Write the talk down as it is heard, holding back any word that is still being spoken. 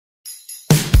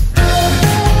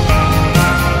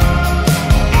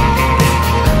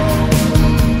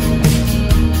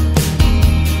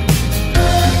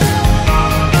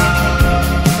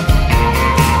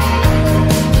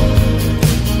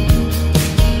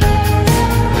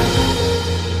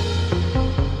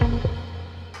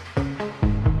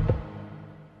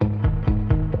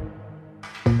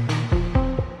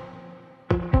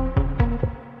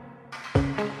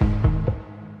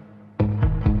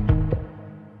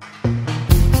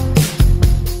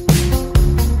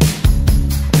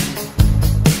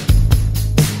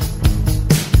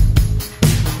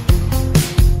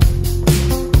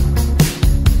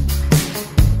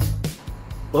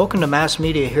Welcome to Mass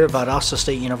Media here at Valdosta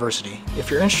State University.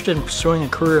 If you're interested in pursuing a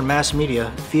career in mass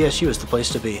media, VSU is the place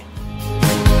to be.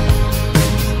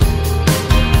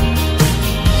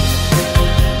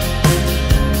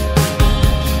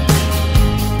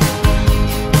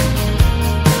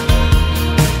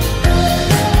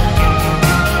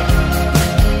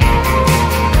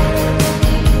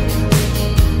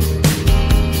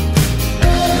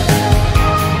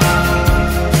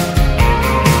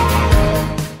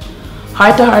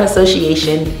 Heart to Heart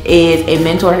Association is a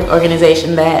mentor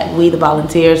organization that we, the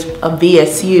volunteers of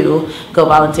VSU, go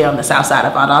volunteer on the south side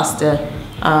of Valdosta.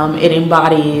 It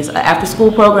embodies an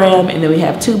after-school program, and then we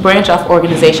have two branch-off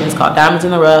organizations called Diamonds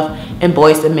in the Rough and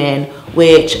Boys to Men,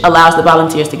 which allows the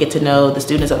volunteers to get to know the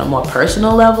students on a more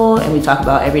personal level, and we talk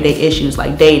about everyday issues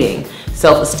like dating,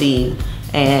 self-esteem,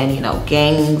 and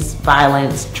gangs,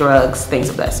 violence, drugs, things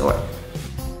of that sort.